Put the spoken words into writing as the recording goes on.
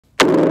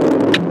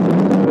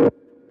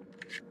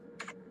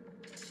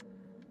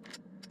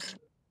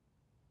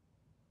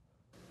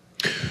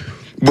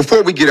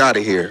Before we get out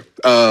of here,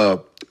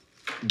 Lil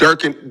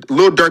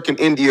Durk in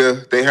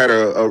India, they had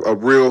a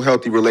real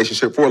healthy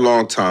relationship for a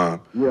long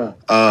time. Yeah.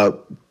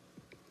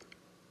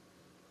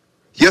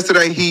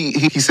 Yesterday,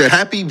 he said,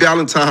 "Happy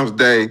Valentine's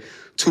Day"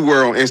 to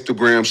her on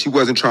Instagram. She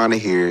wasn't trying to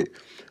hear it.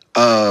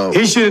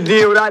 He should have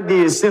did what I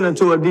did, send her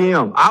to a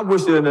DM. I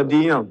wish her in a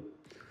DM.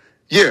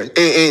 Yeah,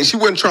 and she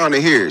wasn't trying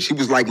to hear it. She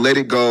was like, "Let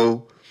it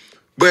go."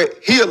 But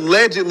he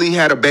allegedly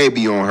had a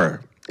baby on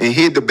her and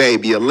hid the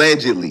baby,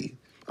 allegedly.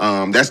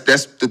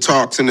 That's the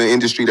talks in the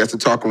industry. That's the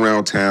talk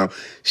around town.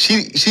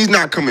 She's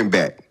not coming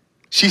back.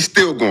 She's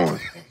still gone.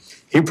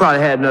 He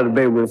probably had another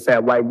baby with a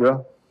fat white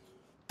girl.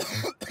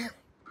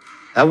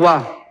 That's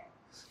why.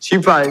 She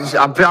probably,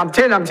 I'm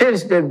telling you,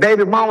 that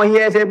baby mama he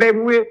had that baby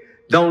with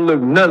don't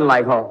look nothing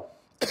like her.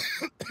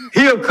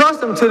 He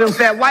accustomed to them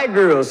fat white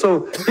girls,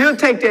 so he'll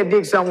take that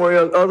dick somewhere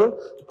else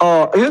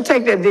he'll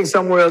take that dick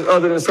somewhere else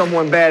other than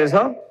someone bad as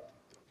her.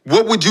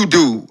 What would you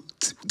do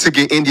to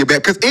get India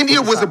back? Because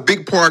India was a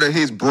big part of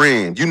his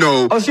brand. You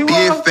know, she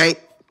being was?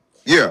 fake.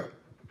 Yeah.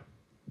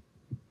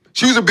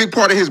 She was a big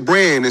part of his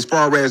brand as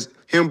far as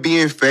him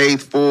being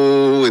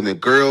faithful and the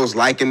girls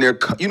liking their,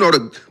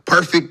 the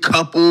perfect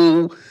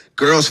couple,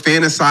 girls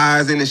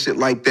fantasizing and shit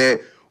like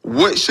that.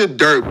 What should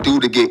Durk do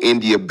to get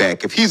India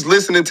back? If he's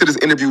listening to this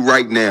interview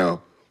right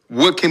now,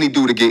 what can he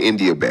do to get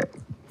India back?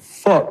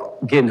 Fuck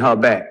getting her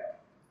back.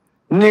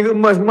 Nigga,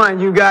 much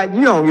money you got,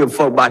 you don't give a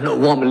fuck about no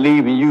woman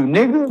leaving you,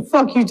 nigga.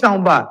 Fuck you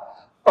talking about.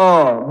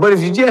 But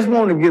if you just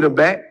want to get her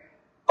back,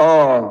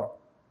 buy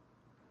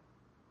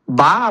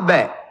her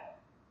back.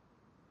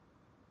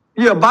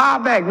 Yeah, buy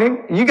her back,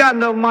 nigga. You got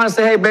enough money to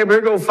say, hey, baby,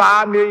 here go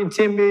 $5 million,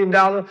 $10 million.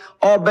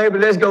 Oh, baby,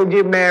 let's go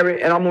get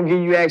married, and I'm going to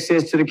give you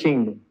access to the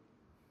kingdom.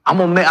 I'm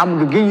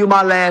gonna give you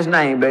my last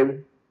name,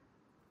 baby.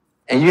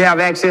 And you have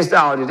access to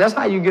all this. That's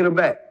how you get her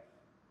back.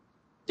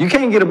 You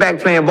can't get her back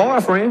playing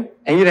boyfriend,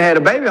 and you done had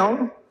a baby on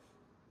her.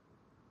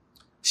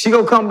 She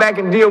gonna come back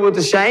and deal with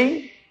the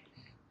shame,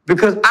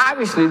 because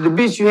obviously the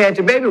bitch you had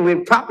the baby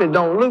with probably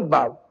don't look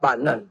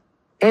about nothing.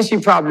 And she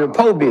probably a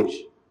po bitch.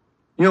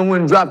 You don't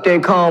want to drop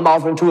that cum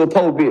off into a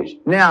po bitch.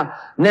 Now,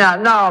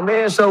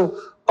 man, so,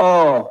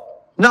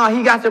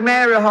 he got to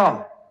marry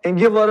her and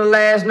give her the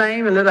last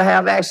name and let her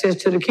have access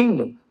to the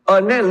kingdom.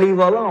 Other than that, leave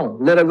her alone.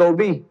 Let her go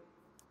be.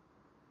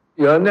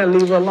 Other than that,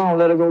 leave her alone.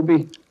 Let her go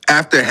be.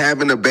 After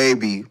having a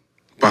baby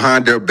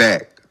behind her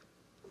back,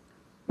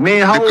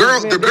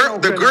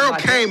 the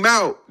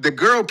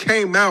girl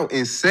came out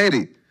and said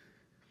it.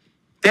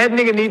 That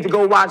nigga need to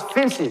go watch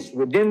Fences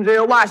with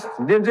Denzel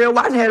Washington. Denzel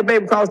Washington had a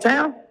baby across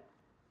town.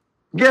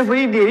 Guess what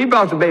he did? He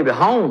brought the baby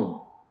home.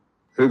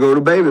 Here go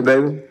the baby,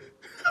 baby.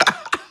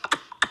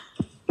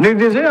 Nigga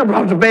Denzel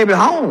brought the baby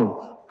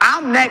home.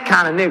 I'm that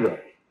kind of nigga.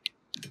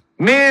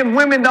 Men,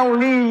 women don't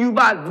leave you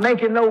by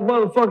making no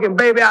motherfucking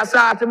baby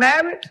outside the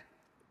marriage.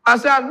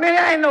 Outside,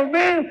 man, ain't no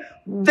man.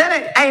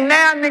 That ain't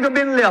now nigga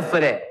been left for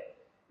that.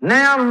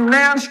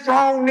 Now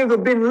strong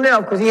nigga been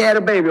left because he had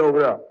a baby over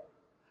there.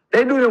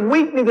 They do them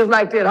weak niggas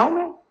like that,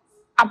 homie.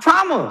 I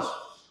promise.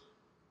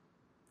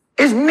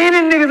 It's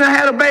many niggas that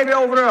had a baby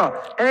over there,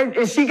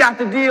 and she got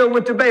to deal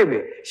with the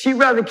baby. She'd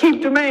rather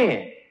keep the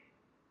man.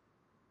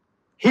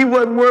 He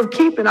wasn't worth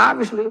keeping,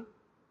 obviously.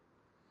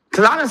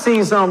 Because I done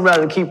seen some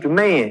rather keep the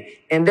man,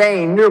 and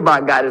they ain't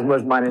nobody got as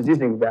much money as this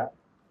nigga got.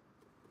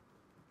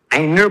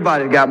 Ain't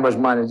nobody got much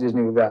money as this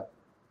nigga got.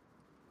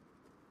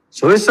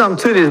 So it's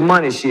something to this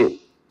money shit.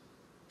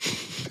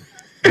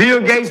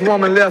 Bill Gates'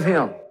 woman left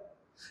him.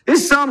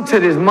 It's something to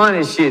this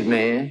money shit,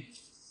 man.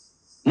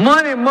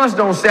 Money must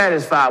don't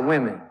satisfy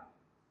women.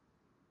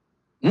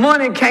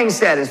 Money can't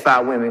satisfy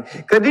women.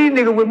 Because these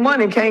niggas with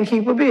money can't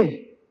keep a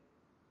bitch.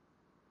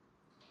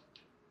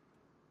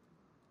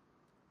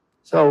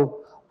 So,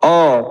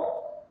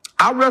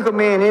 I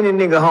recommend any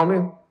nigga,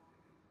 homie,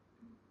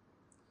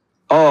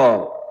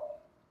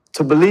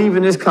 to believe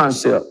in this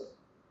concept.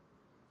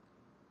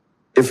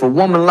 If a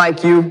woman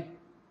like you,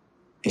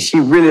 and she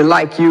really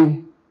like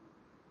you,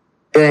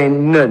 there ain't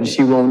nothing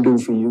she won't do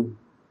for you,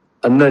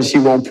 or nothing she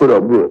won't put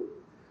up with.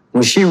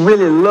 When she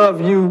really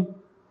love you,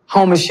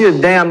 homie, she'll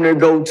damn near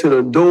go to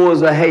the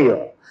doors of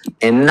hell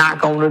and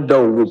knock on the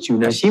door with you.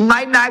 Now, she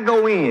might not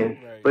go in,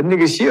 right, but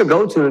nigga, she'll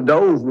go to the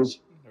doors with you.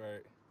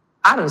 Right.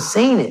 I done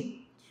seen it.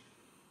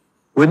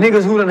 With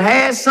niggas who done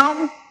had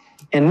something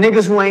and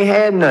niggas who ain't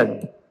had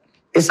nothing.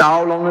 It's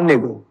all on the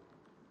nigga.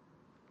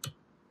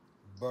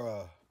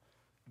 Bruh.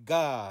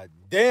 God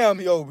damn,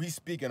 yo, we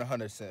speaking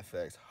 100%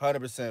 facts.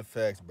 100%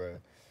 facts, bruh.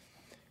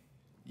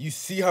 You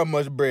see how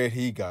much bread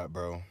he got,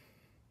 bro.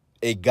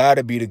 It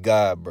gotta be the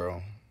God,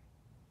 bro.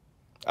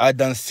 I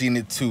done seen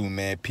it too,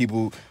 man.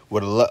 People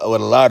with a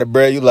lot of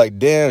bread, you like,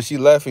 damn, she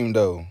left him,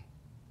 though.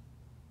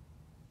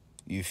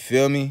 You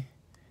feel me?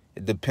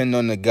 It depends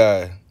on the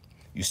guy.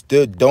 You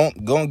still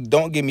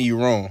don't get me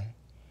wrong.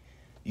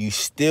 You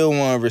still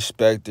want to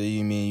respect her.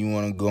 You mean you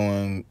want to go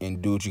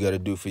and do what you got to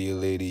do for your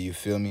lady. You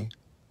feel me?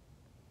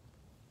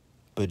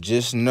 But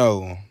just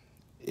know,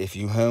 if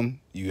you him,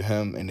 you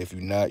him. And if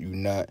you not, you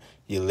not.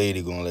 Your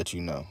lady going to let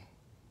you know.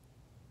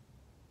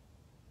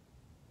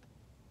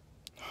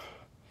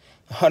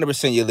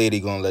 100% your lady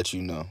gonna let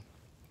you know.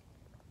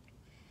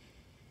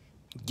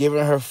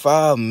 Giving her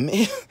 5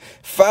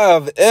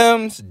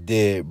 M's,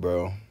 dead,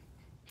 bro.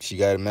 She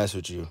gotta mess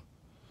with you.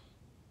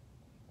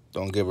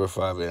 Don't give her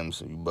 5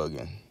 M's, you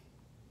bugging.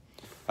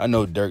 I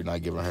know Durk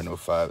not giving her no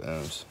 5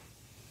 M's.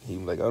 He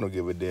was like, I don't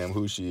give a damn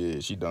who she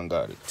is. She done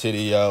got a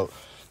titty out,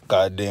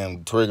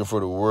 goddamn twerking for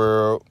the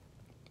world.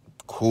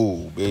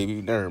 Cool,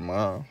 baby. Never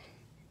mind.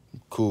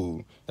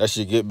 Cool. That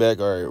shit get back,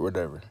 all right,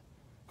 whatever.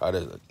 Let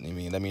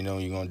me know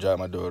when you gonna drop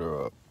my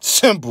daughter up.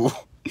 Simple.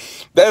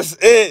 That's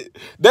it.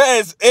 That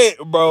is it,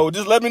 bro.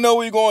 Just let me know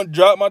when you gonna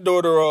drop my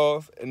daughter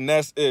off, and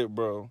that's it,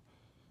 bro.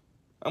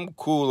 I'm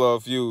cool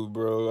off you,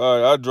 bro. All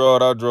right, I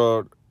draw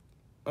it.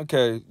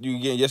 Okay, you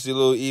getting just a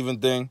little even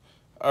thing.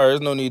 All right,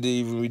 there's no need to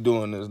even be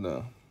doing this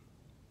now.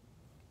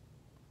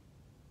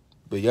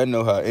 But y'all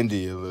know how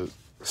India look.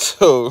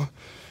 So,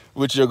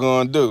 what you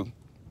gonna do?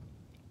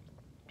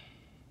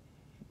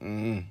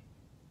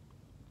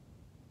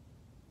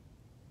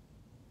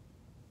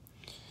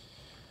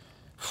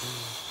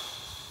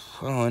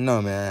 I don't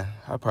know, man.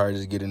 I probably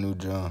just get a new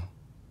drum.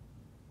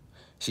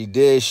 She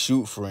did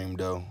shoot for him,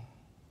 though.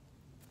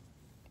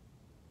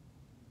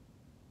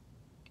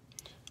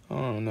 I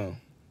don't know.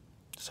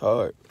 It's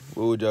hard.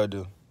 What would y'all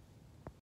do?